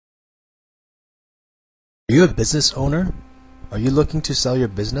Are you a business owner? Are you looking to sell your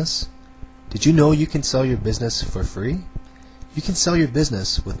business? Did you know you can sell your business for free? You can sell your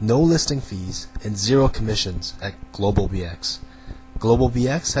business with no listing fees and zero commissions at GlobalBX.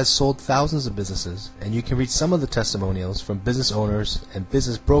 GlobalBX has sold thousands of businesses, and you can read some of the testimonials from business owners and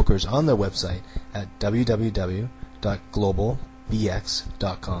business brokers on their website at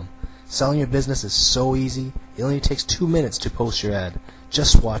www.globalbx.com. Selling your business is so easy, it only takes 2 minutes to post your ad.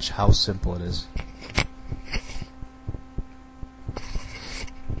 Just watch how simple it is.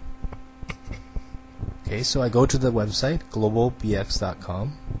 Okay, so I go to the website,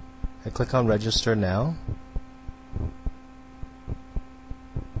 globalbx.com. I click on register now.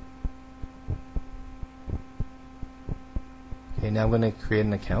 Okay, now I'm going to create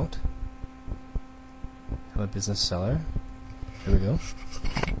an account. I'm a business seller. Here we go.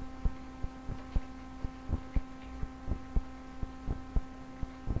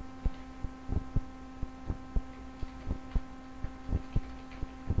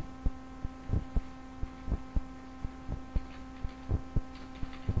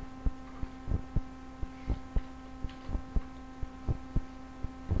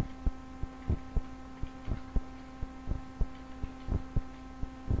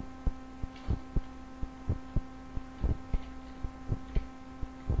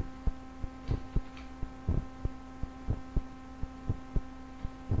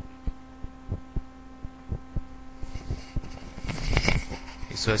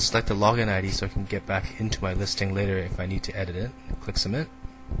 So I select the login ID so I can get back into my listing later if I need to edit it. Click submit.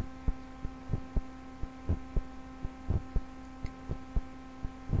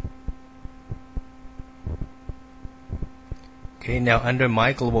 Okay, now under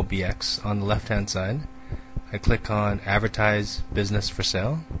My GlobalBX on the left hand side, I click on Advertise Business for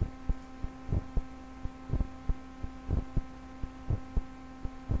Sale.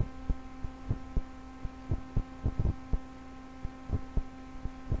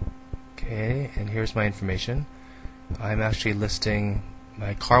 Okay, and here's my information. I'm actually listing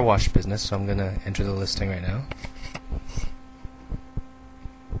my car wash business, so I'm going to enter the listing right now.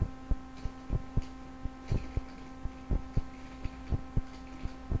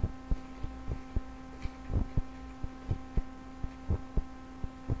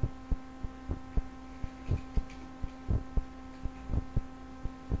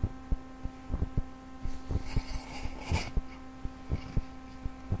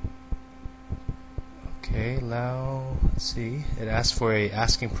 Okay, now let's see. It asks for a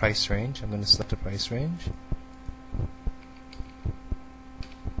asking price range. I'm going to select a price range.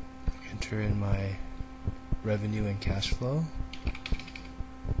 Enter in my revenue and cash flow.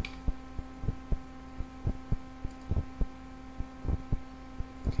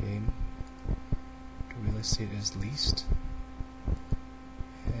 Okay, the real estate is leased,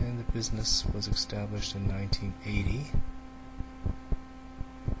 and the business was established in 1980.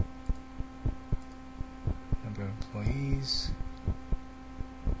 Number of employees.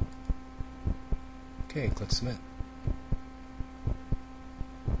 Okay, click submit.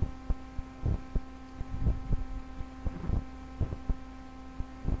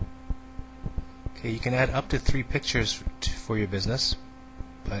 Okay, you can add up to 3 pictures for your business,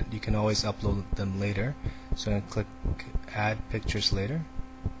 but you can always upload them later. So I'm going to click add pictures later.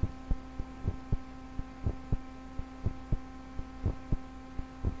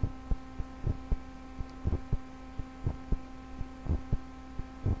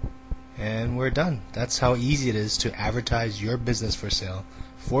 And we're done. That's how easy it is to advertise your business for sale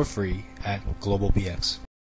for free at GlobalBX.